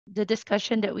the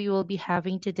discussion that we will be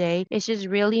having today is just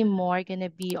really more going to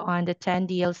be on the 10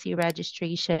 DLC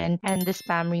registration and the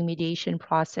spam remediation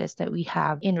process that we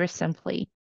have in REsimpli.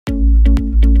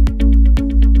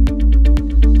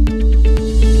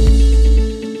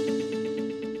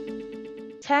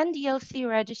 10 DLC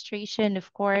registration,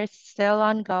 of course, still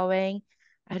ongoing.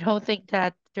 I don't think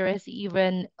that there is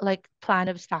even like plan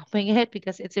of stopping it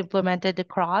because it's implemented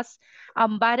across.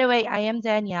 By the way, I am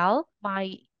Danielle.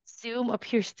 My Zoom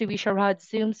appears to be Sharad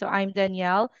Zoom, so I'm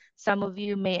Danielle. Some of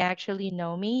you may actually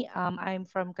know me. I'm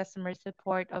from customer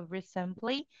support of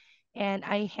REsimpli, and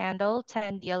I handle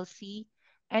 10 DLC.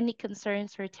 Any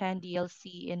concerns for 10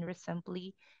 DLC in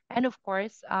REsimpli? And of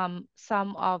course,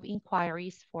 some of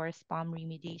inquiries for spam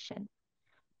remediation.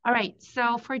 All right,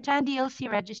 so for 10 DLC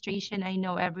registration, I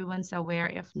know everyone's aware.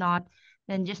 If not,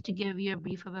 then just to give you a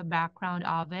brief of a background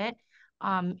of it,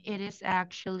 it is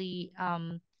actually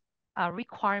a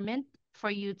requirement for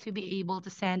you to be able to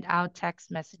send out text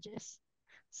messages.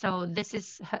 So this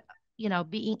is,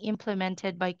 being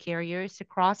implemented by carriers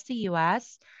across the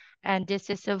US. And this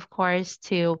is, of course,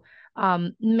 to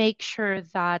make sure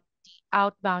that the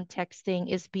outbound texting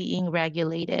is being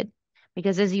regulated.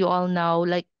 Because as you all know,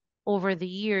 like over the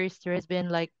years, there has been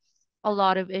like a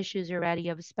lot of issues already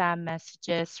of spam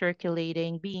messages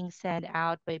circulating, being sent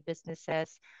out by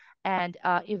businesses. And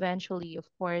eventually, of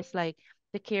course, like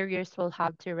the carriers will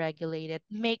have to regulate it,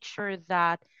 make sure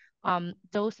that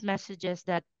those messages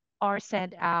that are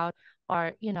sent out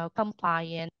are,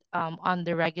 compliant on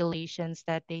the regulations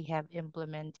that they have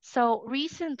implemented. So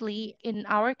recently, in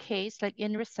our case, like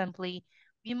in REsimpli,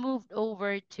 we moved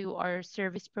over to our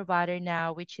service provider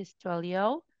now, which is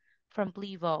Twilio from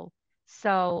Plivo.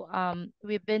 So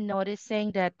we've been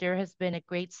noticing that there has been a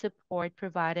great support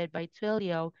provided by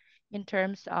Twilio in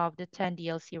terms of the 10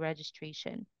 DLC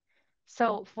registration.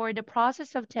 So for the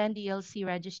process of 10 DLC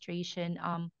registration,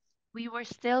 we were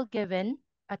still given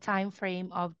a time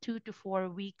frame of 2 to 4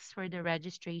 weeks for the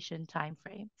registration time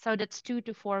frame. So that's 2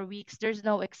 to 4 weeks. There's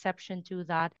no exception to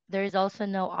that. There is also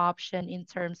no option in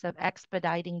terms of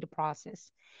expediting the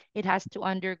process. It has to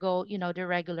undergo, the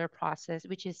regular process,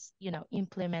 which is,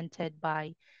 implemented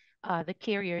by the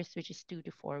carriers, which is 2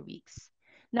 to 4 weeks.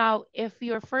 Now, if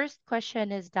your first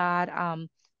question is that,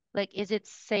 like, is it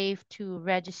safe to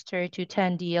register to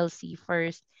 10 DLC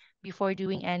first before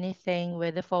doing anything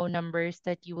with the phone numbers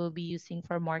that you will be using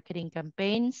for marketing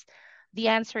campaigns? The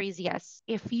answer is yes.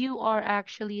 If you are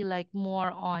actually like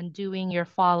more on doing your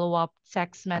follow-up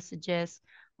text messages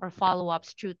or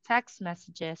follow-ups through text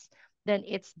messages, then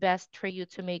it's best for you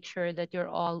to make sure that you're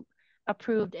all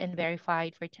approved and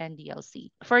verified for 10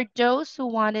 DLC. For those who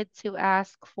wanted to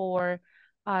ask for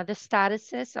the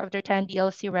statuses of their 10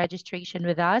 DLC registration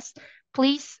with us,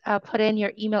 please put in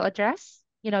your email address,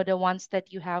 the ones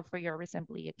that you have for your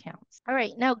REsimpli accounts. All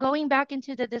right, now going back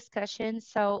into the discussion.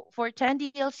 So for 10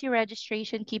 DLC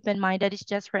registration, keep in mind that it's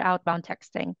just for outbound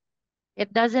texting.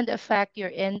 It doesn't affect your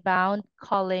inbound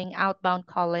calling, outbound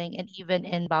calling, and even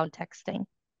inbound texting.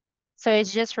 So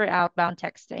it's just for outbound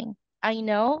texting. I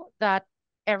know that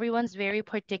everyone's very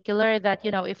particular that,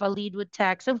 if a lead would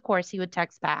text, of course he would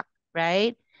text back,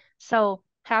 right? So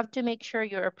have to make sure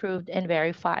you're approved and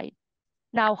verified.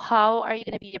 Now, how are you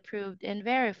going to be approved and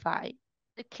verified?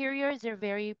 The carriers are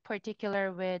very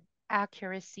particular with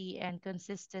accuracy and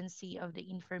consistency of the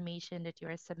information that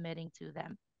you're submitting to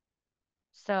them.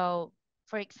 So,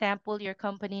 for example, your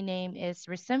company name is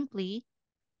REsimpli,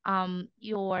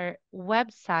 your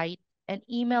website and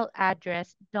email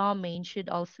address domain should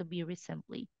also be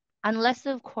REsimpli. Unless,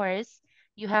 of course,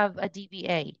 you have a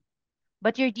DBA.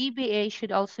 But your DBA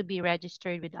should also be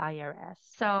registered with IRS.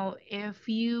 So if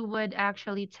you would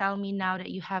actually tell me now that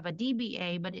you have a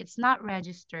DBA, but it's not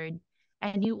registered,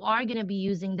 and you are going to be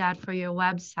using that for your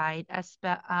website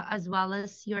as well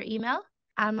as your email,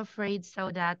 I'm afraid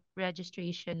so that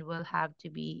registration will have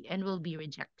to be and will be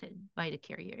rejected by the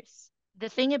carriers. The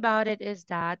thing about it is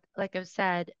that, like I've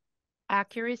said,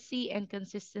 accuracy and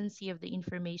consistency of the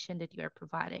information that you are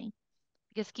providing.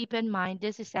 Because keep in mind,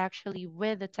 this is actually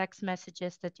with the text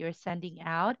messages that you're sending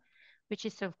out, which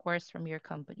is, of course, from your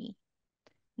company.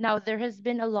 Now, there has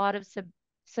been a lot of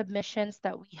submissions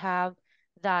that we have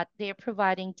that they're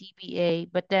providing DBA,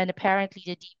 but then apparently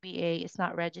the DBA is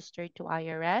not registered to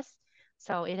IRS.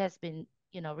 So it has been,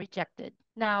 rejected.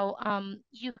 Now,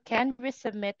 you can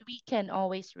resubmit. We can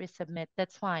always resubmit.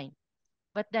 That's fine,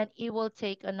 but then it will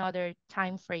take another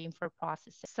time frame for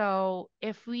processing. So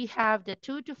if we have the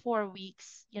 2 to 4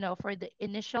 weeks, for the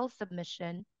initial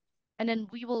submission, and then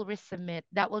we will resubmit,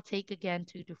 that will take again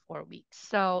 2 to 4 weeks.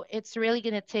 So it's really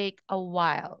going to take a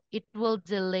while. It will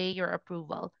delay your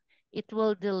approval. it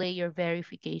will delay your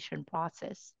verification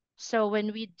process. So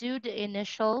when we do the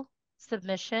initial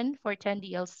submission for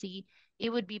 10DLC, it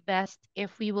would be best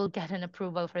if we will get an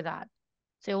approval for that.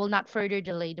 So it will not further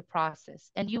delay the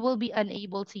process. And you will be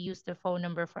unable to use the phone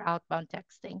number for outbound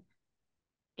texting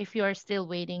if you are still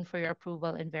waiting for your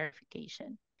approval and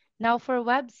verification. Now for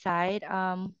website,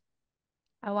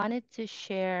 I wanted to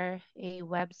share a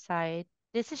website.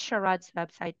 This is Sharad's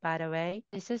website, by the way.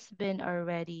 This has been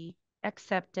already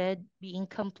accepted, being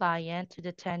compliant to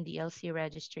the 10 DLC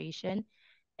registration.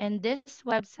 And this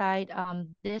website,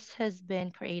 this has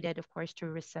been created, of course,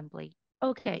 through REsimpli.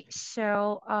 Okay,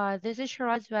 so this is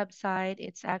Sharad's website.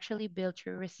 It's actually built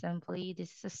through REsimpli.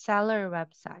 This is a seller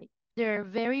website. They're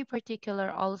very particular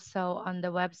also on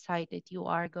the website that you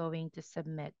are going to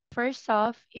submit. First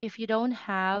off, if you don't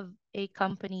have a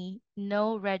company,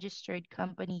 no registered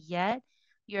company yet,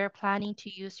 you're planning to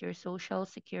use your social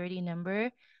security number,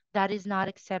 that is not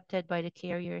accepted by the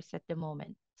carriers at the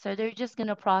moment. So they're just going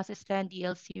to process 10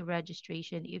 DLC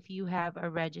registration if you have a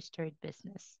registered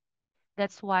business.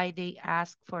 That's why they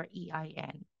ask for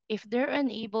EIN. If they're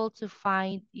unable to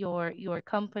find your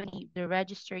company, the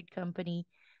registered company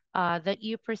that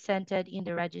you presented in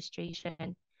the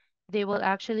registration, they will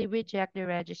actually reject the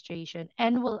registration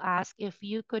and will ask if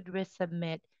you could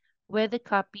resubmit with a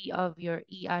copy of your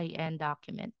EIN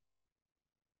document.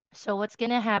 So what's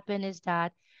going to happen is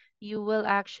that you will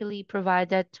actually provide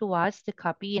that to us, the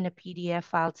copy in a PDF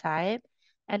file type,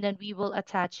 and then we will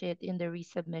attach it in the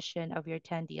resubmission of your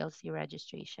 10 DLC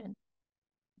registration.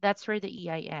 That's for the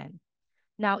EIN.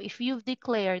 Now, if you've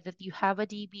declared that you have a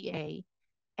DBA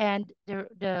and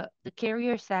the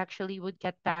carriers actually would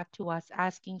get back to us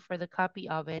asking for the copy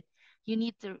of it, you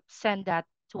need to send that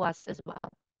to us as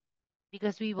well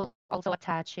because we will also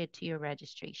attach it to your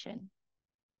registration.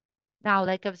 Now,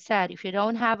 like I've said, if you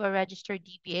don't have a registered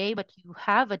DBA, but you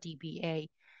have a DBA,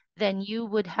 then you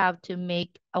would have to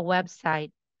make a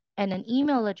website and an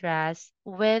email address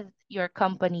with your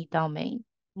company domain,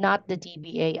 not the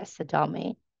DBA as the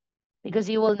domain, because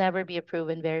you will never be approved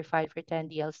and verified for 10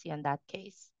 DLC in that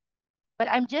case. But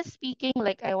I'm just speaking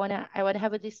like I wanna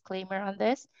have a disclaimer on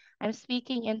this. I'm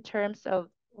speaking in terms of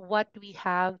what we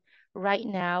have right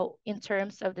now in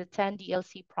terms of the 10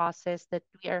 DLC process that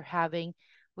we are having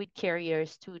with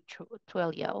carriers to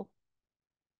Twilio.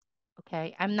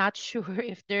 Okay, I'm not sure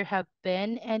if there have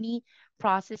been any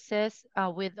processes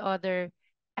with other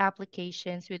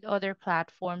applications, with other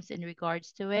platforms in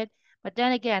regards to it. But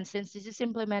then again, since this is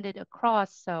implemented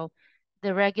across, so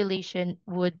the regulation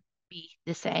would be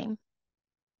the same.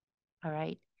 All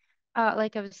right.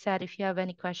 Like I've said, if you have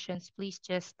any questions, please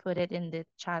just put it in the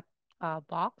chat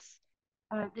box.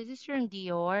 This is from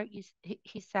Dior.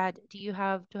 He said, "Do you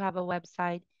have to have a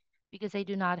website? Because I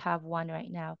do not have one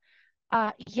right now."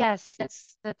 Yes,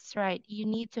 that's right. You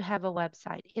need to have a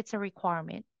website. It's a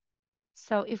requirement.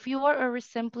 So if you are a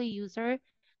REsimpli user,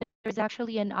 there's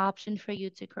actually an option for you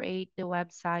to create the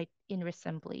website in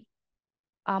REsimpli.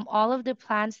 All of the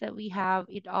plans that we have,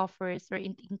 it offers or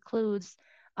it includes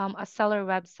a seller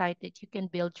website that you can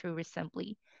build through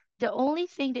REsimpli. The only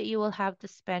thing that you will have to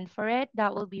spend for it,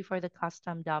 that will be for the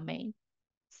custom domain.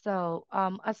 So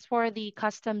as for the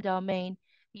custom domain,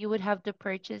 you would have to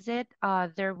purchase it.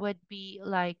 There would be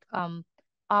like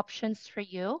options for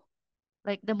you.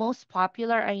 Like the most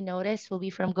popular I noticed will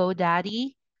be from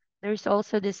GoDaddy. There's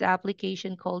also this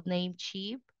application called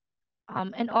Namecheap,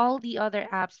 and all the other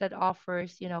apps that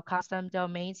offers, custom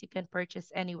domains. You can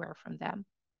purchase anywhere from them.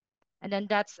 And then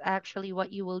that's actually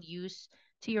what you will use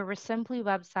to your REsimpli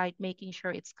website, making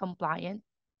sure it's compliant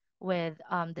with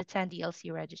the 10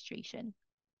 DLC registration.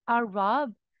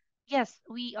 Rob, yes,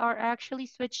 we are actually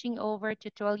switching over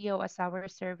to Twilio as our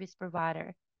service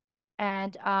provider.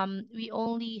 And we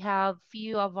only have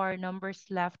few of our numbers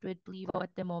left with Plivo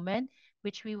at the moment,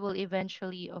 which we will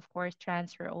eventually, of course,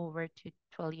 transfer over to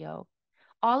Twilio.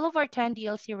 All of our 10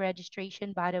 DLC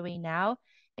registration, by the way, now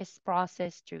is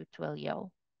processed through Twilio.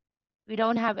 We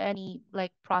don't have any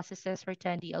like processes for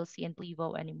 10 DLC and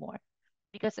Plivo anymore.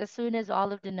 Because as soon as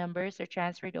all of the numbers are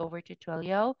transferred over to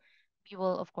Twilio, we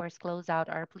will, of course, close out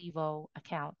our Plivo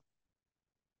account.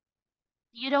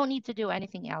 You don't need to do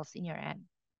anything else in your end.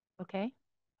 Okay?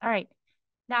 All right.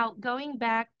 Now, going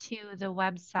back to the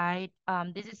website,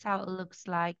 this is how it looks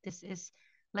like. This is,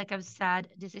 like I've said,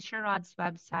 this is Sharad's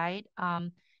website.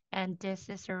 And this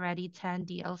is already 10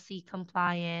 DLC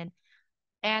compliant.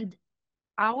 And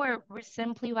our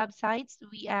REsimpli websites,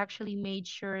 we actually made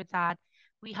sure that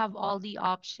we have all the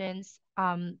options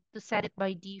to set it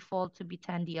by default to be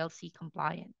 10 DLC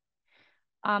compliant.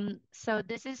 So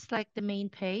this is like the main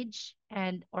page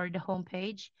and or the home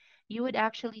page. you would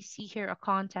actually see here a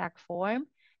contact form.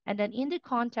 And then in the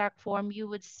contact form, you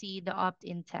would see the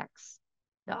opt-in text,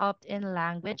 the opt-in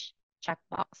language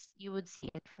checkbox. You would see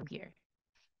it from here.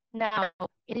 Now,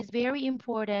 it is very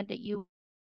important that you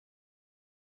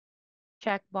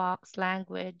checkbox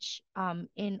language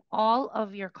in all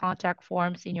of your contact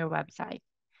forms in your website.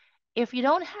 If you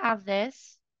don't have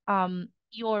this,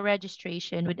 your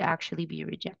registration would actually be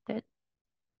rejected.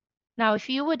 Now, if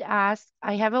you would ask,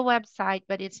 I have a website,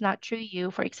 but it's not through you.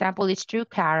 For example, it's through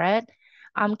Carrot.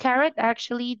 Carrot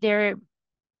actually, they're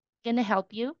gonna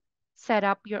help you set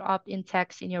up your opt-in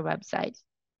text in your website.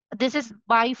 This is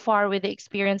by far with the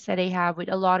experience that I have with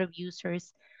a lot of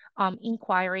users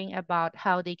inquiring about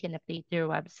how they can update their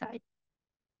website.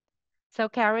 So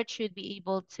Carrot should be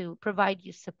able to provide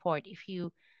you support if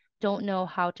you don't know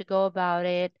how to go about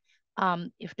it.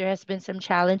 If there has been some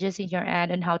challenges in your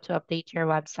end on how to update your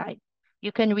website,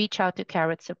 you can reach out to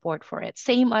Carrot support for it.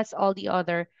 Same as all the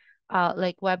other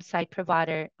like website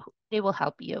provider, they will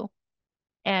help you.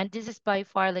 And this is by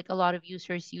far like a lot of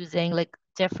users using like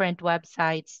different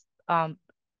websites,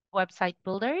 website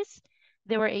builders.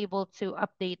 They were able to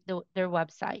update their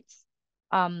websites.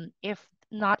 If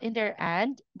not in their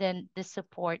end, then the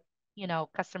support,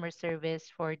 customer service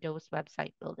for those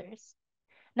website builders.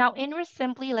 Now, in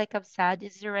REsimpli, like I've said,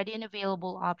 is already an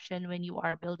available option when you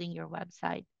are building your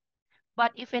website.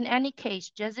 But if in any case,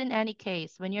 just in any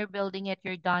case, when you're building it,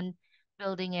 you're done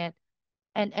building it,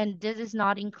 and this is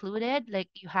not included, like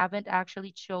you haven't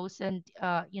actually chosen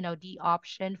the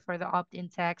option for the opt-in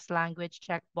text language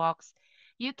checkbox,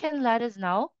 you can let us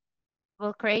know.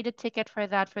 We'll create a ticket for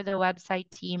that for the website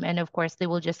team, and of course they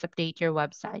will just update your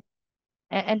website,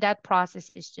 and that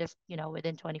process is just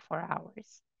within 24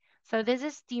 hours. So this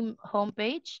is the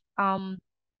homepage, and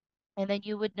then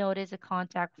you would notice a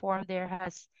contact form there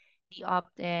has the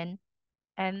opt-in,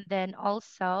 and then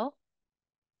also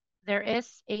there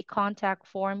is a contact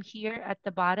form here at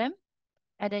the bottom.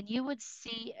 And then you would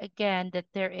see again that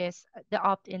there is the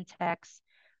opt-in text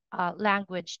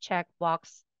language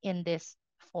checkbox in this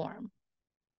form.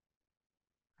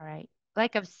 All right.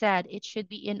 Like I've said, it should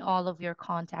be in all of your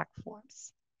contact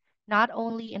forms, not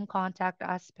only in contact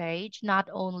us page, not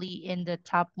only in the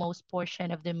topmost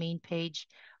portion of the main page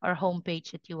or home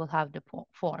page that you will have the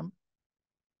form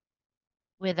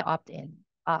with the opt-in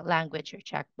language or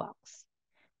checkbox.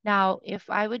 Now, if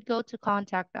I would go to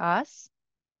contact us,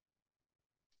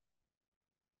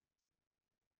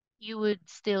 you would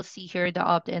still see here the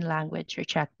opt-in language or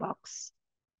checkbox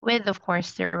with, of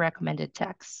course, the recommended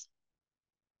text.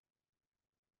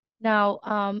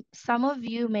 Now, some of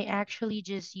you may actually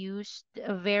just use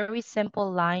a very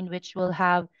simple line, which will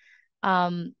have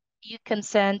you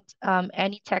consent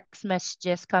any text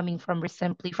messages coming from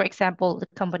REsimpli. For example, the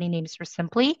company name is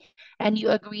REsimpli, and you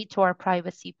agree to our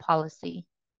privacy policy.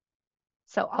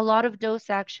 So a lot of those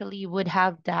actually would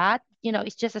have that.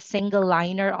 It's just a single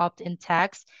liner opt-in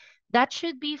text. That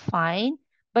should be fine.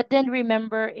 But then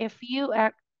remember, if you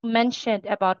mentioned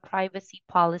about privacy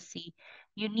policy,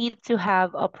 you need to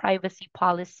have a privacy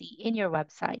policy in your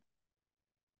website.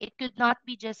 It could not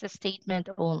be just a statement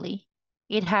only.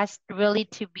 It has really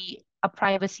to be a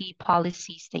privacy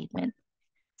policy statement.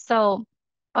 So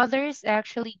others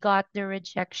actually got the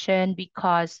rejection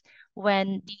because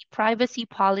when the privacy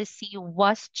policy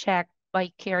was checked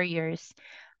by carriers,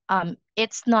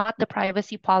 it's not the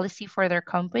privacy policy for their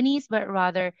companies, but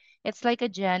rather it's like a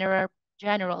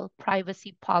general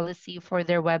privacy policy for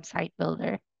their website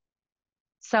builder.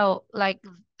 So like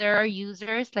there are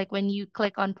users, like when you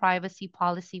click on privacy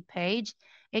policy page,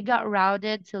 it got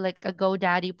routed to like a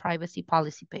GoDaddy privacy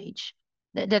policy page.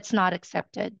 That's not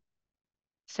accepted.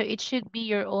 So it should be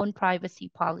your own privacy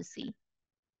policy.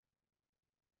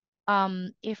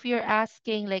 If you're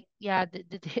asking like, yeah,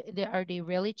 are they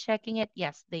really checking it?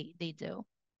 Yes, they do.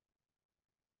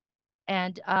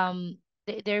 And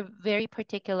they're very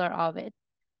particular of it.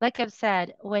 Like I've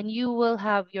said, when you will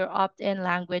have your opt-in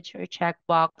language or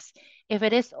checkbox, if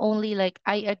it is only like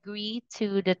I agree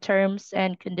to the terms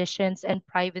and conditions and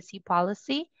privacy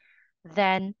policy,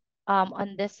 then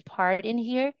on this part in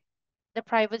here, the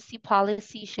privacy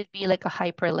policy should be like a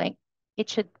hyperlink.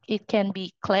 It can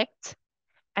be clicked,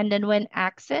 and then when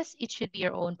accessed, it should be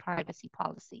your own privacy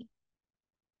policy,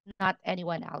 not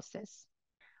anyone else's.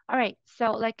 All right,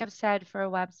 so like I've said, for a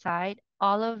website,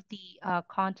 all of the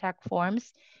contact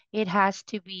forms, it has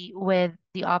to be with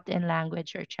the opt-in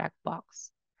language or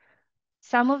checkbox.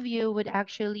 Some of you would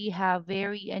actually have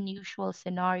very unusual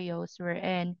scenarios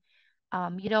wherein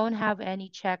you don't have any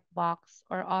checkbox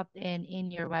or opt-in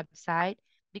in your website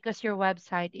because your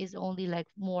website is only like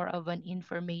more of an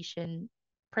information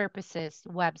purposes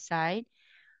website.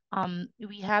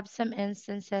 We have some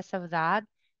instances of that.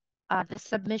 The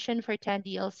submission for 10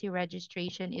 DLC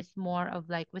registration is more of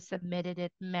like we submitted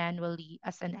it manually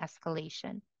as an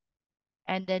escalation.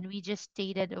 And then we just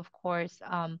stated, of course,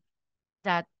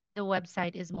 that the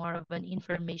website is more of an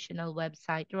informational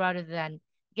website rather than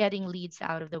getting leads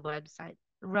out of the website,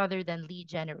 rather than lead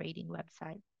generating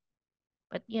website.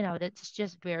 But that's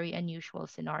just very unusual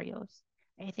scenarios.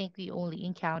 I think we only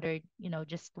encountered,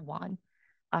 just one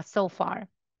so far.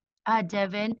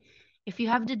 Devin, if you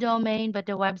have the domain but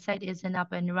the website isn't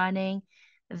up and running,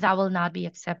 that will not be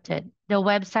accepted. The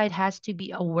website has to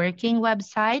be a working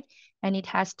website and it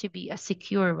has to be a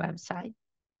secure website.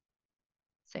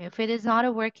 So if it is not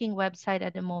a working website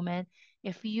at the moment,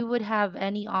 if you would have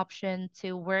any option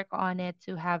to work on it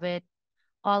to have it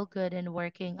all good and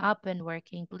working, up and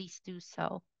working, please do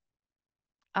so.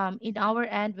 In our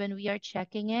end, when we are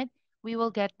checking it, we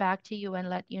will get back to you and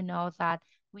let you know that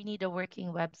we need a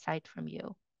working website from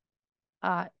you.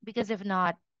 Because if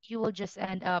not, you will just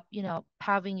end up,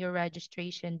 having your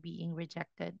registration being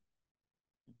rejected.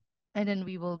 And then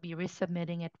we will be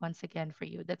resubmitting it once again for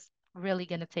you. That's really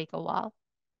going to take a while.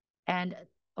 And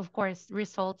of course,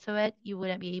 result to it, you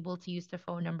wouldn't be able to use the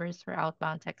phone numbers for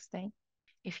outbound texting.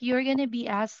 If you're going to be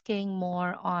asking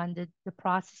more on the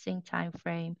processing time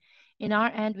frame, in our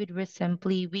end with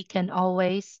REsimpli, we can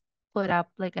always put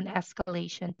up like an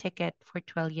escalation ticket for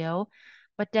Twilio.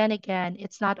 But then again,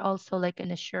 it's not also like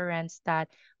an assurance that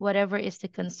whatever is the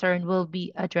concern will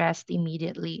be addressed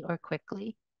immediately or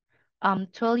quickly.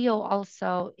 Twilio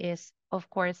also is, of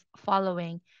course,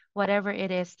 following whatever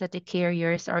it is that the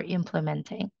carriers are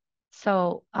implementing.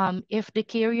 So, if the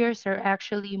carriers are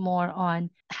actually more on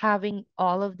having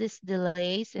all of these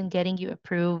delays and getting you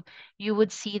approved, you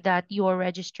would see that your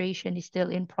registration is still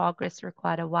in progress for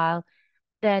quite a while.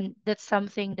 Then that's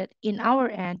something that in our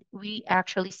end, we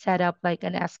actually set up like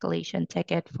an escalation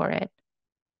ticket for it,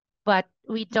 but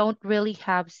we don't really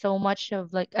have so much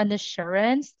of like an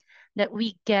assurance that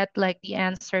we get like the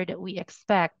answer that we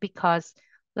expect because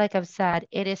like I've said,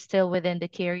 it is still within the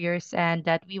carriers and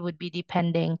that we would be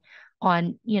depending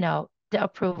on, the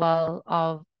approval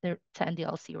of the 10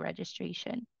 DLC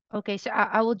registration. Okay, so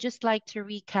I would just like to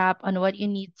recap on what you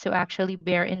need to actually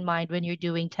bear in mind when you're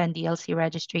doing 10 DLC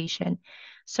registration.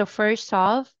 So first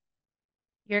off,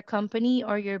 your company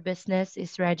or your business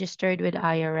is registered with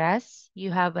IRS.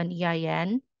 You have an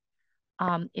EIN.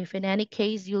 If in any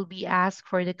case you'll be asked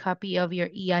for the copy of your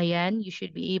EIN, you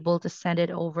should be able to send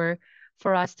it over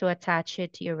for us to attach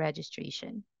it to your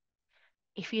registration.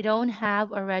 If you don't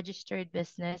have a registered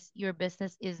business, your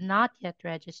business is not yet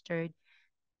registered,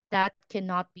 that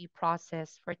cannot be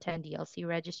processed for 10 DLC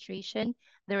registration.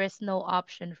 There is no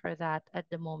option for that at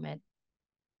the moment.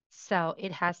 So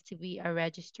it has to be a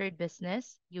registered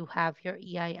business. You have your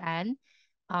EIN.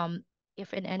 Um,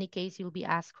 if in any case you'll be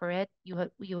asked for it, you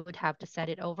would have to send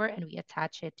it over and we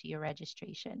attach it to your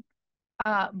registration.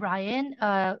 Brian,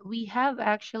 we have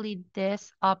actually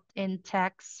this opt-in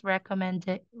text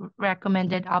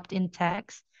recommended opt-in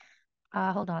text.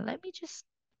 Hold on, let me just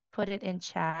put it in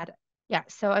chat. Yeah,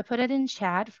 so I put it in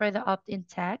chat for the opt-in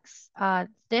text.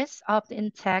 This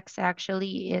opt-in text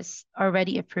actually is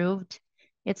already approved.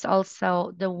 It's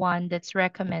also the one that's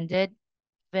recommended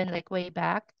even like way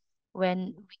back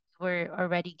when we were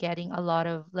already getting a lot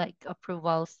of like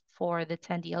approvals for the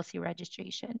 10 DLC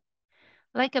registration.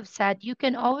 Like I've said, you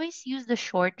can always use the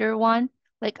shorter one.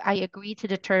 Like I agree to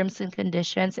the terms and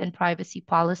conditions and privacy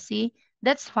policy.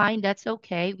 That's fine. That's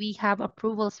okay. We have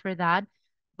approvals for that.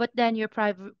 But then your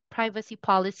privacy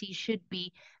policy should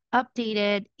be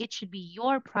updated. It should be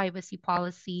your privacy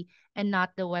policy and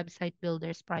not the website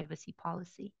builder's privacy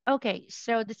policy. Okay,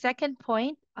 so the second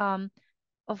point,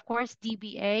 of course,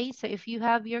 DBA. So if you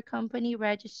have your company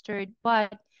registered,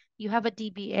 but you have a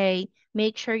DBA,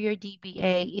 make sure your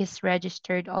DBA is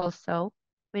registered also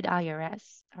with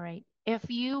IRS. All right. If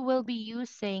you will be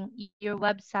using your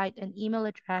website and email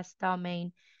address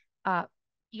domain, uh,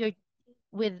 your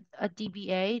with a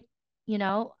DBA,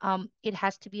 it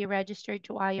has to be registered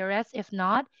to IRS. If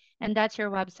not, and that's your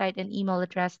website and email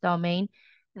address domain,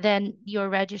 then your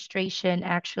registration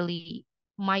actually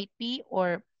might be,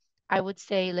 or I would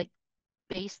say, like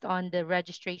based on the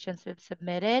registrations we've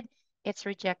submitted, it's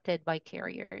rejected by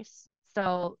carriers.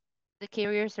 So the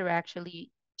carriers are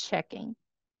actually checking,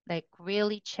 like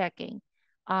really checking.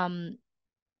 Um,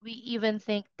 we even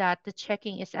think that the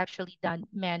checking is actually done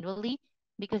manually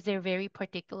because they're very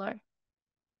particular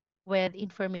with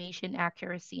information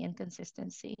accuracy and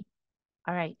consistency.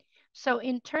 All right. So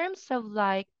in terms of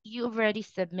like you've already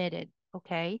submitted,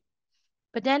 okay?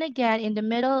 But then again, in the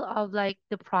middle of like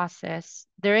the process,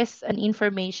 there is an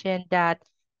information that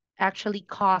actually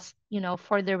cost,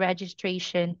 for the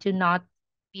registration to not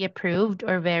be approved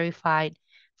or verified.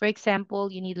 For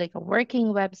example, you need like a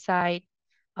working website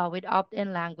with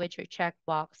opt-in language or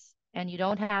checkbox, and you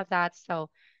don't have that, so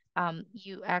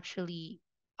you actually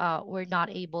were not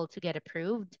able to get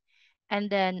approved. And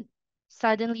then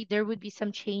suddenly there would be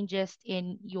some changes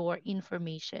in your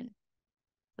information,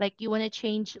 like you want to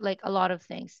change like a lot of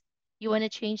things. You want to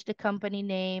change the company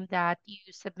name that you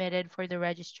submitted for the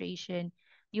registration.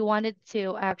 You wanted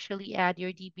to actually add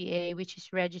your DBA, which is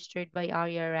registered by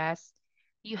IRS.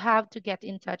 You have to get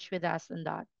in touch with us on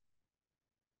that.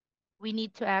 We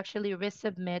need to actually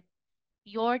resubmit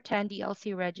your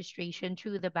 10DLC registration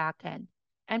through the backend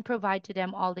and provide to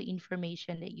them all the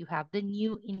information that you have, the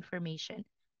new information,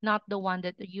 not the one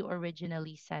that you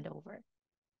originally sent over.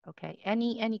 Okay.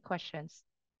 Any questions?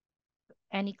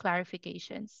 Any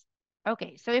clarifications?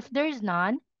 Okay, so if there's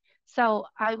none, so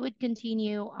I would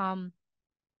continue.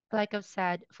 Like I've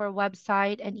said, for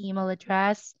website and email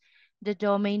address, the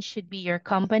domain should be your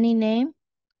company name,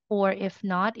 or if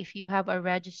not, if you have a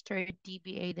registered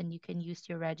DBA, then you can use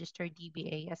your registered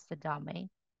DBA as the domain.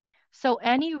 So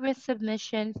any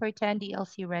resubmission for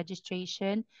 10DLC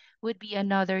registration would be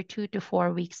another 2 to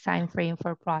 4 weeks time frame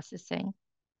for processing.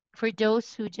 For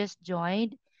those who just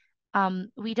joined,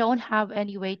 we don't have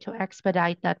any way to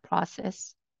expedite that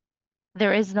process.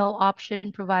 There is no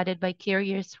option provided by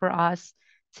carriers for us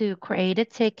to create a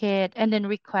ticket and then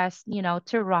request,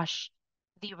 to rush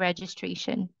the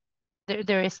registration.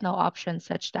 There is no option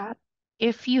such that.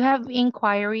 If you have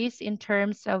inquiries in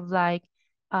terms of like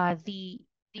the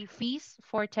fees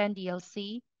for 10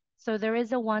 DLC, so there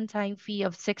is a one-time fee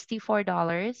of $64.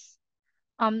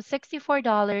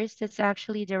 $64 that's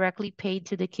actually directly paid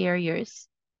to the carriers.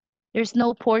 There's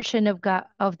no portion of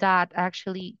that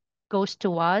actually goes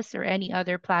to us or any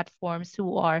other platforms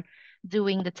who are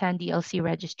doing the 10 DLC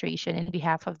registration in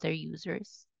behalf of their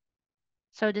users.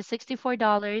 So the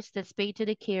 $64 that's paid to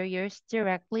the carriers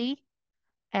directly,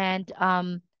 and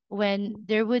when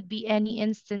there would be any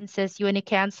instances you want to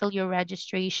cancel your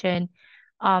registration,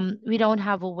 we don't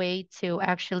have a way to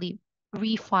actually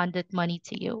refund that money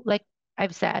to you. Like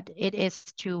I've said, it is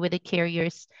true with the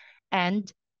carriers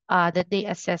and that they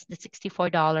assess the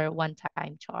 $64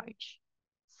 one-time charge.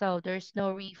 So there's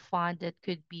no refund that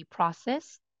could be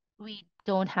processed. We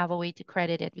don't have a way to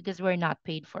credit it because we're not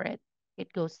paid for it.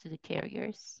 It goes to the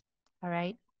carriers. All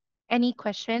right. Any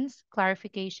questions,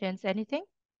 clarifications, anything?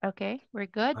 Okay, we're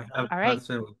good. I have All a right.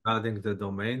 question regarding the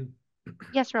domain.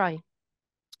 Yes, Roy.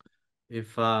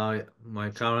 If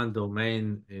my current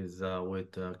domain is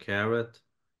with Carrot,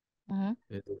 Hmm.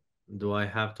 it, do I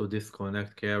have to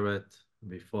disconnect Carrot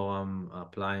before I'm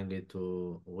applying it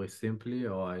to ReSimpli,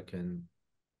 or I can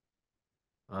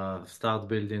start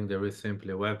building the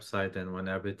ReSimpli website, and when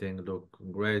everything look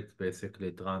great,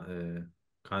 basically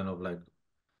kind of like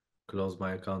close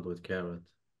my account with Carrot?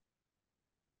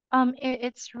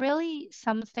 It's really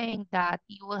something that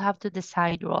you will have to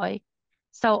decide, Roy.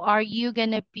 So are you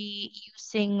gonna be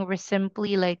using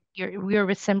Resimpli, like your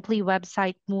Resimpli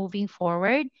website moving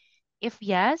forward? If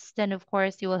yes, then of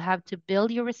course you will have to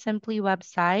build your Resimpli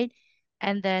website,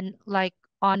 and then like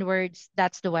onwards,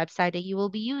 that's the website that you will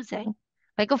be using.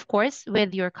 Like of course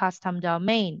with your custom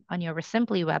domain on your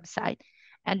Resimpli website.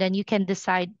 And then you can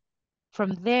decide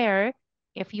from there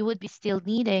if you would be still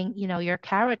needing, your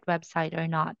Carrot website or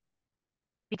not,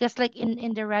 because like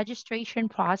in the registration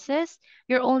process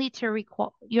you're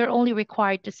only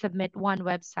required to submit one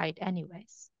website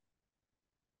anyways.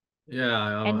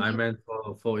 Yeah, And I you meant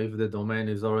for if the domain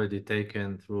is already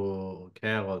taken through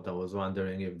Carrot, I was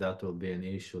wondering if that will be an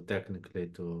issue technically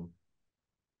to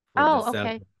for the Oh, seller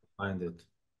okay. to find it.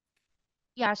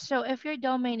 Yeah, so if your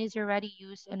domain is already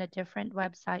used in a different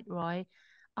website, Roy,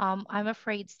 I'm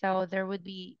afraid so there would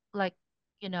be like,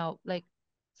 like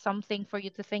something for you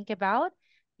to think about,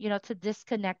 to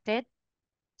disconnect it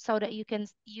so that you can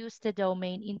use the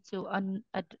domain into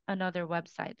another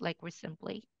website like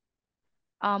Resimpli.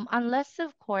 Unless,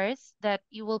 of course, that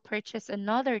you will purchase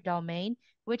another domain,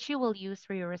 which you will use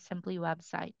for your Simply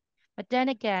website. But then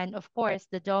again, of course,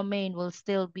 the domain will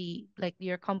still be like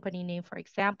your company name, for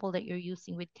example, that you're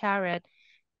using with Carrot.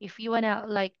 If you want to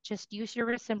like just use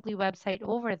your Simply website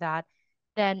over that,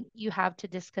 then you have to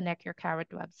disconnect your Carrot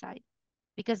website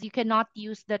because you cannot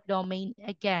use that domain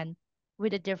again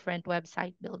with a different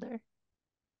website builder.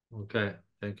 Okay,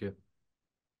 thank you.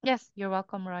 Yes, you're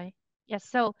welcome, Roy. Yes,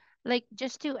 so like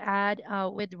just to add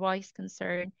with Roy's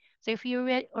concern, so if you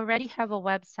already have a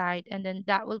website and then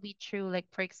that will be true, like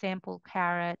for example,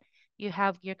 Carrot, you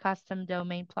have your custom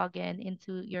domain plugin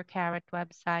into your Carrot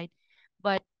website,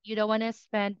 but you don't want to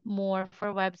spend more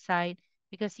for website,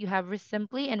 because you have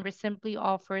REsimpli, and REsimpli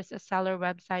offers a seller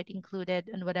website included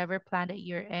in whatever plan that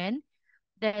you're in.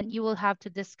 Then you will have to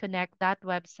disconnect that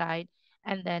website,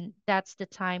 and then that's the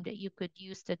time that you could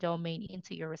use the domain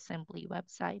into your REsimpli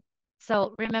website.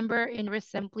 So remember, in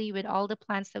REsimpli, with all the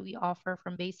plans that we offer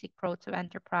from basic pro to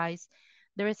enterprise,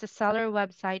 there is a seller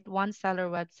website, one seller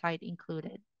website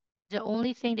included. The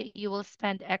only thing that you will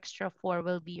spend extra for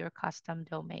will be your custom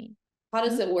domain. How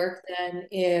does Mhm. it work then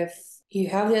if you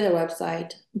have the other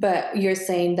website, but you're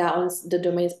saying that one's the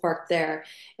domain's parked there,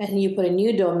 and you put a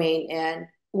new domain in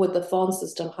with the phone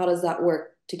system? How does that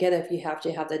work together if you have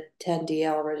to have the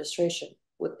 10DL registration?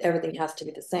 With everything has to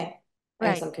be the same. I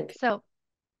guess Right. I'm confused. So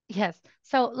yes.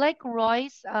 So like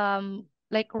Roy's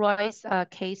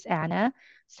case, Anna.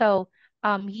 So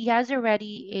he has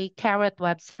already a Carrot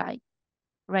website.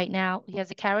 Right now, he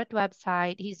has a Carrot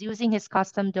website. He's using his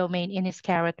custom domain in his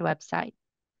Carrot website.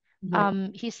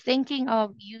 Mhm. He's thinking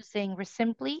of using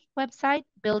REsimpli website,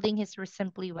 building his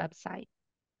REsimpli website.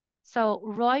 So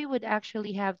Roy would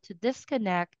actually have to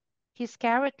disconnect his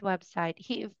Carrot website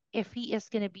if he is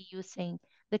going to be using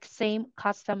the same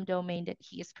custom domain that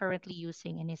he is currently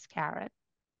using in his Carrot.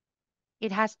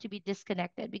 It has to be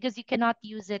disconnected because you cannot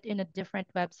use it in a different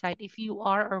website if you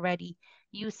are already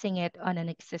using it on an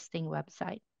existing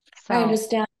website. I So,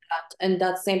 understand that. And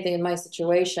that's the same thing in my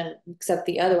situation, except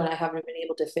the other one mhm, I haven't been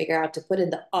able to figure out to put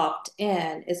in the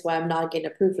opt-in is why I'm not getting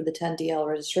approved for the 10DL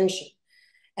registration.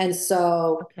 And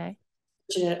so okay.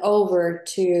 switching it over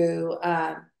to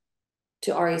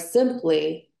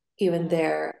REsimpli, even Mhm.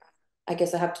 there, I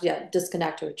guess I have to, yeah,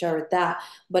 disconnect or whichever that.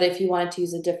 But if you wanted to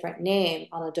use a different name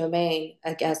on a domain,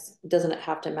 I guess doesn't it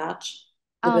have to match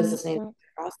the business name W-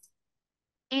 across?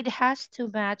 it has to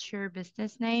match your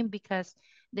business name because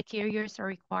the carriers are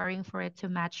requiring for it to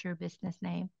match your business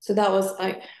name. So that was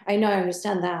I know I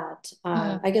understand that.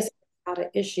 Mhm. I guess I had an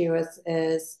issue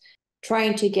is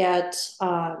trying to get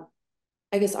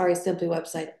I guess REsimpli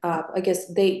website up. I guess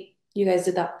you guys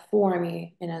did that for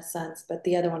me in a sense, but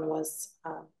the other one was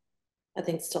I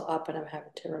think still up and I'm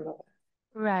having to remove it.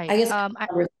 Right. I guess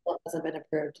it still hasn't been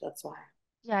approved, that's why.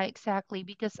 Yeah, exactly.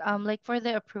 Because like for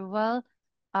the approval,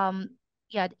 um,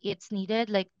 yeah, it's needed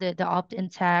like the opt-in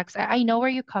tags. I know where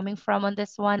you're coming from on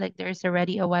this one. Like there's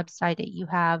already a website that you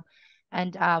have,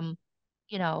 and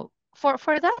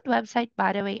for that website,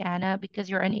 by the way, Anna, because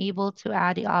you're unable to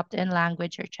add the opt-in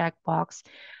language or checkbox,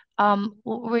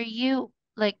 were you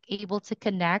like able to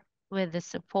connect with the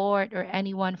support or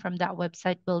anyone from that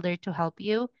website builder to help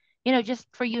you? Just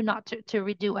for you not to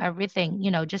redo everything,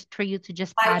 just for you to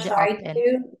just add the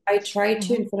opt-in. I tried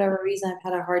to, Mm-hmm. and for whatever reason, I've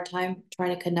had a hard time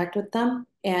trying to connect with them,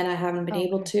 and I haven't been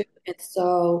able Okay. to. And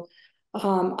so,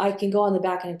 I can go on the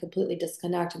back end and completely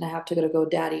disconnect, and I have to go to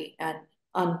GoDaddy and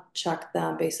uncheck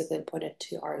them basically and put it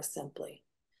to RSimpli,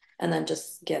 and then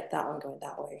just get that one going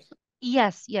that way.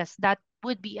 Yes, yes, that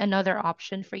would be another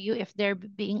option for you if they're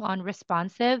being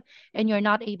unresponsive and you're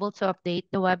not able to update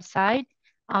the website,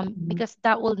 Mhm. because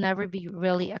that will never be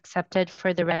really accepted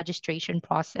for the registration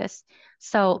process.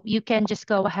 So you can just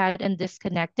go ahead and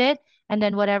disconnect it, and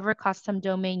then whatever custom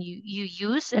domain you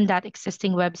use in that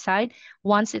existing website,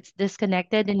 once it's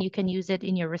disconnected, then you can use it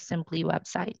in your REsimpli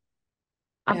website.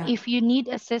 Yeah. If you need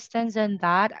assistance in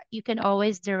that, you can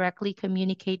always directly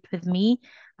communicate with me.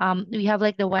 We have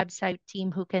like the website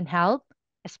team who can help,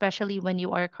 especially when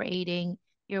you are creating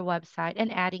your website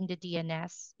and adding the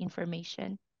DNS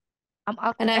information. And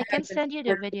I can I've been send you the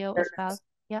working with video your, as well.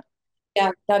 Yeah,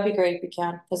 yeah, that'd be great if you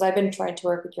can, because I've been trying to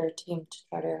work with your team to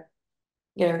try to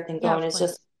get everything yeah, going. of It's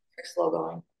just course. very slow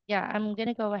going. Yeah, I'm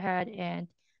gonna go ahead and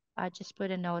just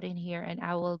put a note in here, and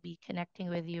I will be connecting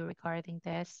with you regarding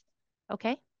this.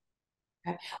 Okay?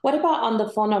 Okay. What about on the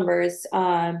phone numbers?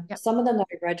 Yep. Some of them that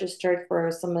I registered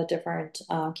for some of the different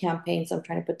campaigns I'm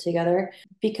trying to put together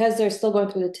because they're still going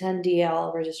through the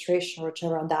 10DL registration or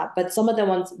whichever on that. But some of the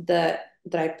ones that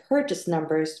I purchased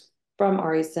numbers from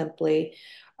REsimpli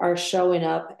are showing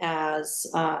up as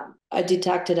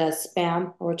detected as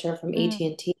spam or whichever from Mm.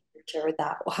 AT&T, whichever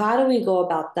that. How do we go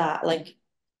about that? Like,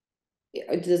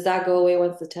 does that go away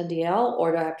once the 10DL,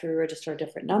 or do I have to register a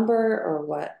different number, or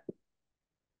what?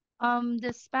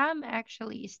 The spam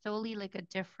actually is totally like a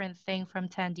different thing from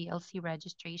 10DLC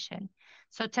registration.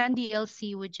 So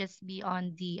 10DLC would just be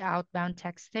on the outbound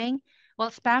texting.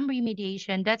 Well, spam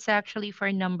remediation, that's actually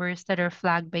for numbers that are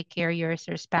flagged by carriers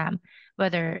or spam,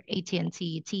 whether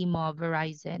AT&T, T-Mobile,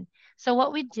 Verizon. So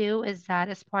what we do is that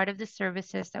as part of the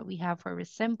services that we have for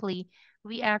REsimpli,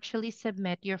 we actually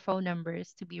submit your phone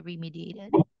numbers to be remediated.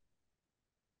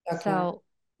 Okay. So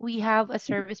we have a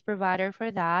service provider for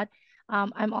that.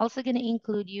 I'm also going to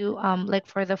include you like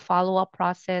for the follow-up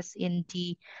process in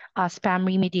the spam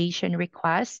remediation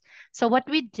request. So what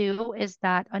we do is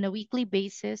that on a weekly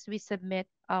basis, we submit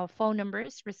phone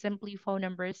numbers, REsimpli phone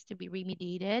numbers to be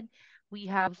remediated. We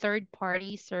have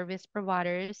third-party service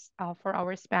providers for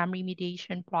our spam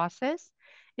remediation process.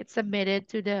 It's submitted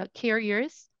to the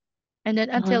carriers, and then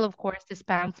Uh-huh. until, of course, the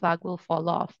spam flag will fall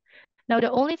off. Now,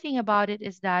 the only thing about it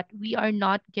is that we are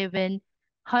not given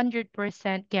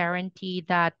 100% guarantee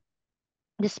that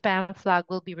the spam flag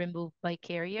will be removed by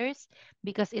carriers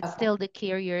because it's Okay. still the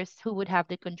carriers who would have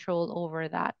the control over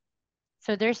that.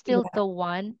 So there's still Yeah. the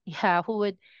one, yeah, who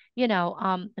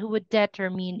would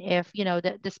determine if,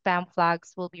 the spam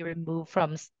flags will be removed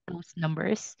from those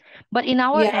numbers. But in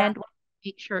our Yeah. end, what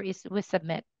we make sure is we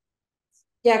submit.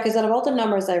 Yeah, because out of all the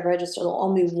numbers I registered,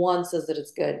 only one says that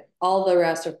it's good. All the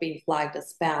rest are being flagged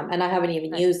as spam, and I haven't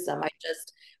even Right. used them.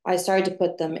 I started to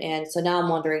put them in, so now I'm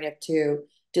wondering if to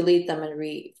delete them and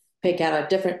re pick out a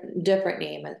different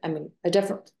name. I mean, a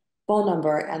different phone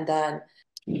number, and then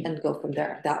and go from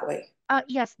there that way.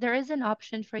 Yes, there is an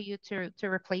option for you to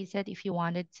replace it if you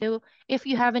wanted to, if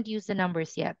you haven't used the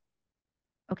numbers yet.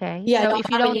 Okay. Yeah, So no, if I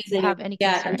you haven't don't used any have any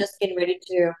yet. I'm concern. just getting ready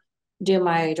to do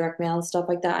my direct mail and stuff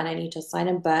like that, and I need to sign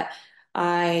them. But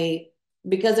I,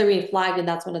 because they're being flagged, and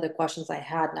that's one of the questions I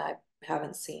had, and I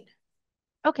haven't seen.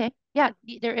 Okay. Yeah.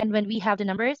 There, and when we have the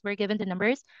numbers, we're given the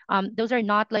numbers. Those are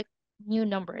not like new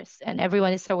numbers, and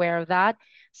everyone is aware of that.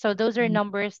 So those are Mhm.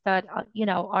 numbers that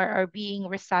are being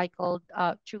recycled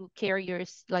through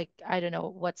carriers, like I don't know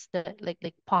what's the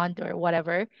like pond or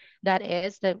whatever that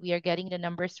is that we are getting the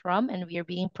numbers from, and we are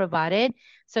being provided.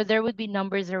 So there would be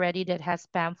numbers already that has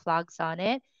spam flags on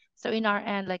it. So in our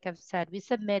end, like I've said, we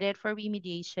submit it for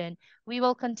remediation. We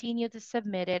will continue to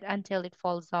submit it until it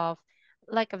falls off.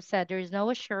 Like I've said, there is no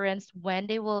assurance when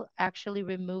they will actually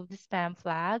remove the spam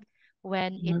flag,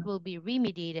 when it Mhm. will be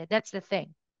remediated. That's the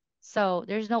thing. So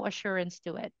there's no assurance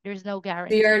to it. There's no So your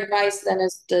guarantee. advice then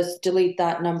is just delete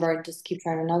that number and just keep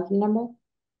trying another number?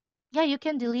 Yeah, you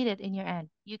can delete it in your end.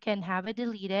 You can have it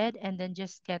deleted and then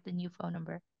just get the new phone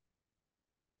number.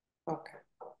 Okay.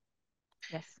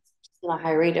 Yes. It's not a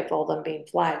high rate of all them being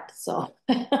flagged, so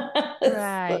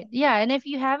Right. Yeah, and if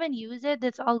you haven't used it,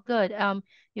 that's all good.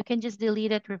 You can just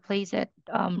delete it, replace it,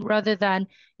 rather than,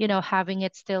 having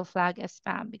it still flag as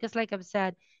spam. Because like I've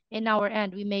said, in our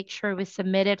end, we make sure we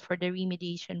submit it for the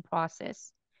remediation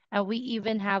process. And we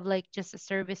even have like just a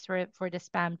service for the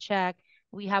spam check.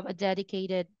 We have a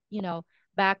dedicated,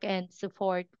 back end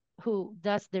support who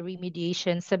does the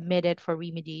remediation, submit it for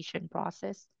remediation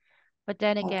process. But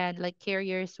then okay. again, like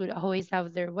carriers would always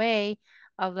have their way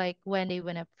of like when they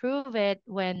would approve it,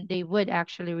 when they would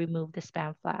actually remove the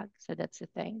spam flag. So that's the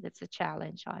thing. That's a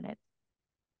challenge on it.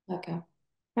 Okay.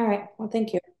 All right. Well,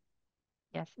 thank you.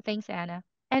 Yes. Thanks, Anna.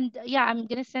 And yeah, I'm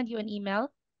gonna send you an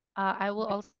email. I will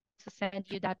also send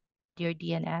you that with your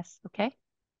DNS. Okay.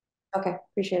 Okay.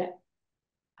 Appreciate it.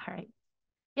 All right.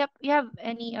 Yep. You have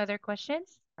any other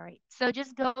questions? All right. So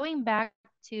just going back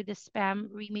to the spam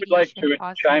Would like remediation to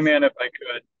chime process. in if I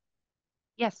could.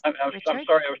 Yes, I'm Richard.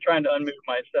 sorry, I was trying to unmute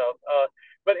myself.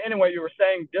 But anyway, you were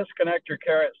saying disconnect your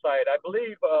carrot site. I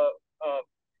believe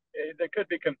that could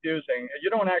be confusing. You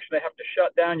don't actually have to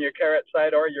shut down your carrot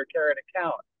site or your carrot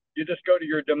account. You just go to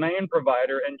your domain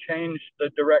provider and change the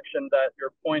direction that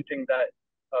you're pointing that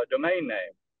domain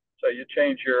name. So you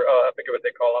change your, I forget what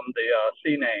they call them, the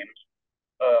C names.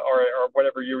 Or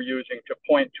whatever you're using to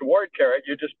point toward carrot,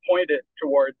 you just point it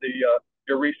toward the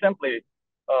your REsimpli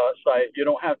site. You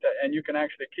don't have to, and you can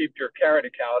actually keep your carrot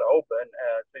account open.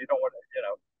 So you don't want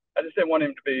to, I just didn't want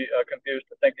him to be confused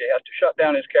to think he has to shut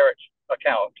down his carrot's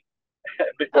account Oh,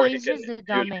 before he it's can just the use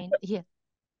domain. it. Yeah.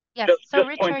 Yes. So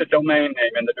Just point the Richard, domain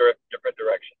name in the different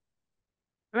direction.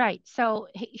 right. So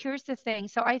here's the thing.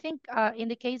 So I think in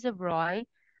the case of Roy,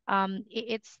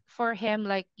 it's for him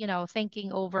like,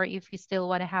 thinking over if he still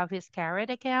want to have his carrot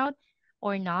account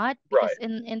or not. Because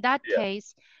Right. in that Yeah.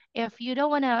 case, if you don't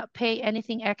want to pay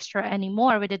anything extra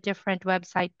anymore with a different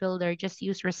website builder, just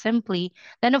use REsimpli,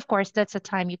 then of course that's the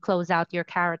time you close out your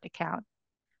carrot account.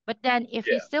 But then if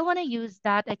you Yeah. still want to use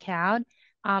that account,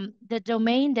 the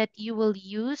domain that you will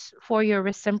use for your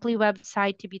REsimpli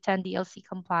website to be 10DLC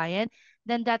compliant,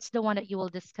 then that's the one that you will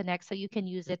disconnect so you can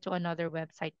use it to another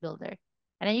website builder.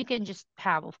 And then you can just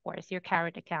have, of course, your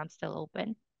Carrot account still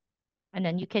open. And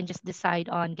then you can just decide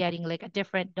on getting like a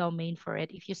different domain for it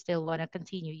if you still want to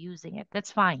continue using it.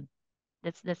 That's fine.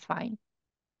 That's fine.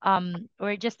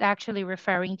 We're just actually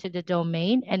referring to the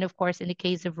domain. And of course, in the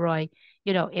case of Roy,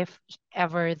 if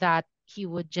ever that he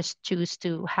would just choose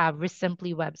to have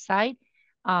REsimpli website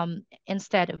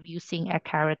instead of using a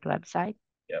Carrot website.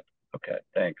 Yep. Okay,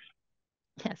 thanks.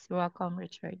 Yes, you're welcome,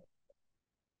 Richard.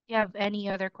 You have any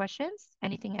other questions?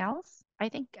 Anything else? I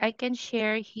think I can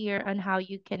share here on how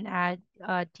you can add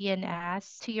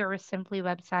DNS to your Simply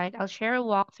website. I'll share a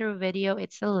walkthrough video.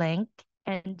 It's a link.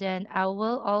 And then I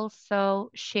will also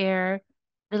share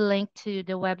the link to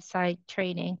the website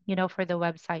training, for the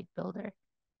website builder.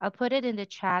 I'll put it in the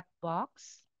chat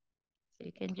box. So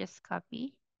you can just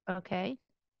copy. Okay.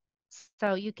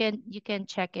 So you can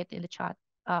check it in the chat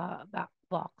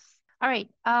box. All right.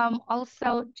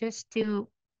 Also, just to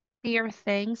clear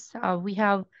things, we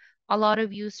have a lot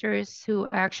of users who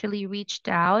actually reached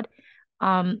out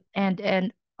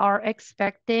and are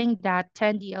expecting that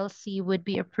 10 DLC would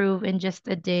be approved in just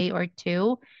a day or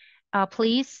two.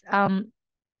 Please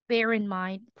bear in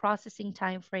mind processing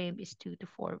time frame is 2 to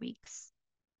 4 weeks.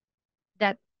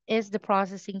 That is the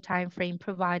processing time frame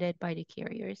provided by the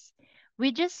carriers.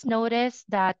 We just noticed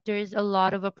that there's a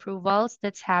lot of approvals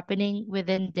that's happening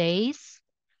within days,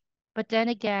 but then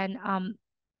again,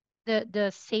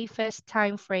 the safest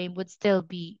time frame would still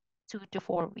be 2 to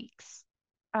 4 weeks.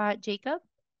 Jacob,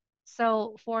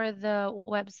 so for the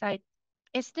website,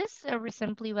 is this a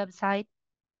REsimpli website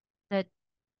that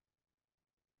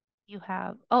you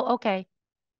have? Oh, okay.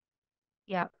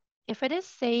 Yeah. If it is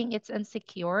saying it's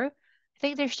unsecure, I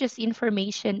think there's just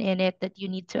information in it that you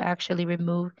need to actually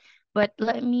remove. But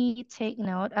let me take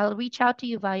note. I'll reach out to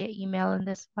you via email on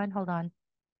this one. Hold on.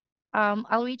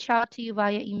 I'll reach out to you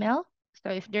via email. So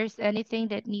if there's anything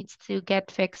that needs to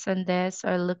get fixed on this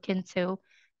or look into,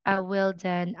 I will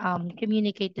then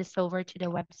communicate this over to the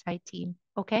website team.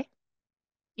 Okay?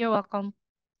 You're welcome.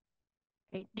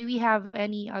 Right. Do we have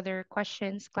any other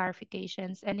questions,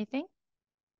 clarifications, anything?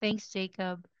 Thanks,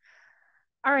 Jacob.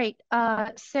 All right.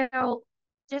 So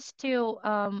just to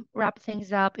wrap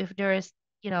things up, if there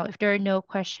are no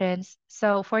questions.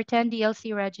 So for 10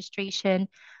 DLC registration,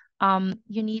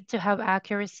 you need to have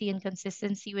accuracy and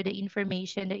consistency with the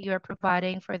information that you are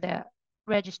providing for the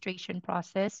registration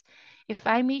process. If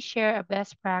I may share a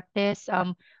best practice,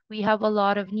 we have a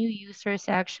lot of new users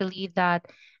actually that,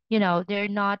 they're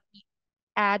not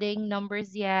adding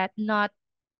numbers yet, not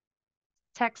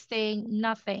texting,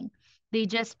 nothing. They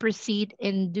just proceed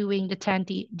in doing the 10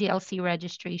 DLC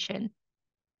registration.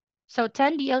 So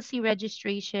 10 DLC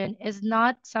registration is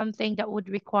not something that would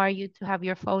require you to have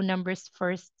your phone numbers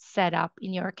first set up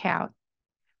in your account.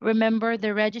 Remember,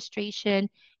 the registration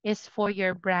is for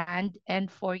your brand and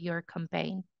for your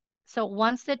campaign. So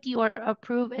once that you are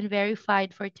approved and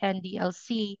verified for 10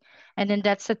 DLC, and then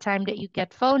that's the time that you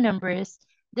get phone numbers,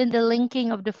 then the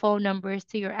linking of the phone numbers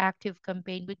to your active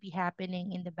campaign would be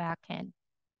happening in the back end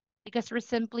because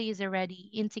REsimpli is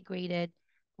already integrated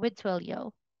with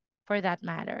Twilio for that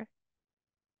matter.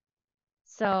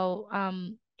 So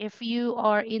if you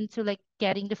are into like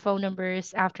getting the phone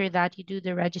numbers after that you do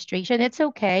the registration, it's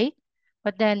okay.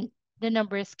 But then the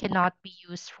numbers cannot be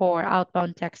used for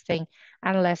outbound texting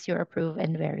unless you're approved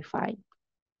and verified.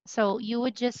 So you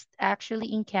would just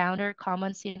actually encounter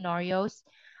common scenarios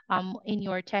in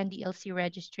your 10 DLC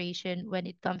registration when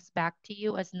it comes back to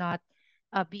you as not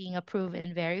being approved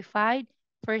and verified.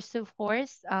 First, of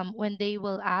course, when they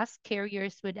will ask,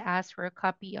 carriers would ask for a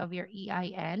copy of your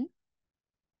EIN.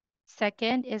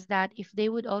 Second is that if they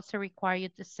would also require you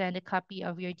to send a copy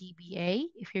of your DBA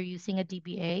if you're using a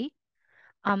DBA.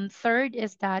 Third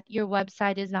is that your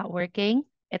website is not working,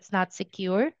 it's not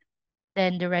secure,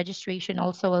 then the registration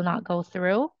also will not go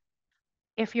through.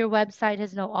 If your website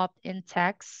has no opt-in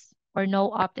text or no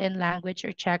opt-in language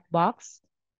or checkbox,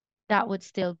 that would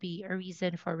still be a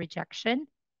reason for rejection.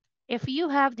 If you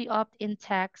have the opt-in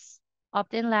text,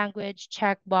 opt-in language,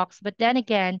 checkbox, but then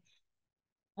again,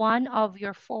 one of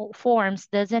your forms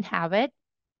doesn't have it,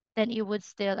 then it would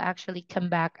still actually come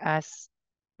back as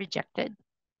rejected.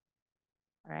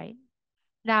 All right.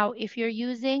 Now, if you're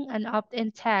using an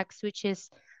opt-in text, which is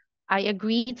I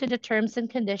agree to the terms and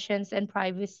conditions and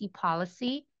privacy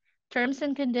policy. Terms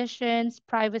and conditions,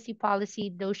 privacy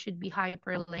policy, those should be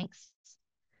hyperlinks.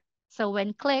 So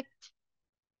when clicked,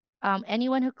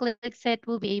 anyone who clicks it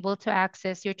will be able to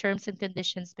access your terms and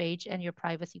conditions page and your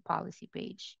privacy policy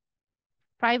page.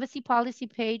 Privacy policy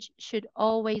page should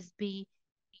always be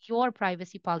your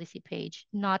privacy policy page,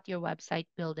 not your website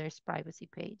builder's privacy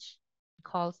page.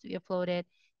 Calls to be uploaded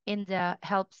in the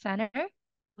help center.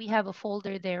 We have a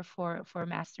folder there for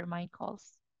mastermind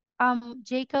calls.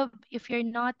 Jacob, if you're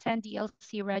not 10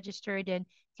 DLC registered, then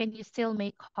can you still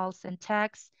make calls and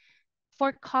texts?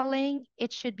 For calling,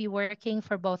 it should be working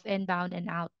for both inbound and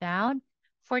outbound.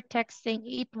 For texting,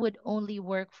 it would only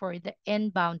work for the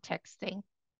inbound texting.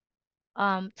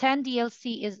 10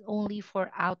 DLC is only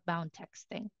for outbound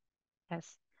texting.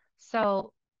 Yes.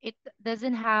 So it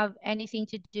doesn't have anything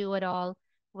to do at all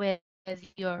with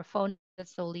your phone number.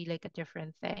 That's solely like a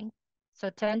different thing. So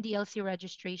 10 DLC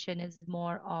registration is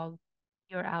more of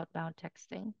your outbound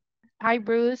texting. Hi,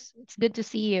 Bruce. It's good to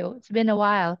see you. It's been a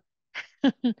while.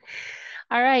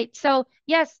 All right. So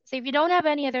yes, so if you don't have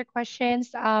any other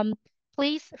questions,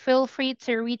 please feel free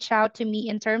to reach out to me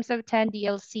in terms of 10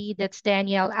 DLC. That's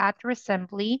Danielle at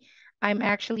REsimpli. I'm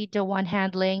actually the one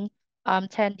handling 10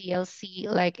 DLC,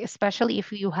 like especially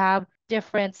if you have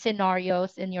different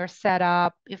scenarios in your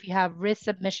setup, if you have risk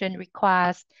submission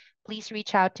requests, please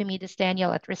reach out to me, this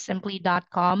Danielle at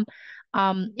REsimpli.com.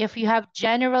 If you have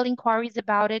general inquiries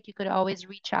about it, you could always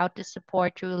reach out to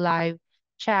support through live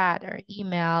chat or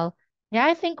email. Yeah,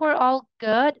 I think we're all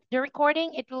good. The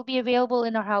recording, it will be available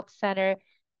in our help center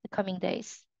the coming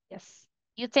days. Yes.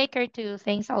 You take care too.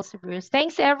 Thanks also, Bruce.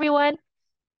 Thanks, everyone,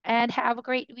 and have a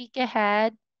great week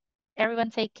ahead.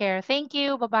 Everyone take care. Thank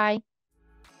you. Bye-bye.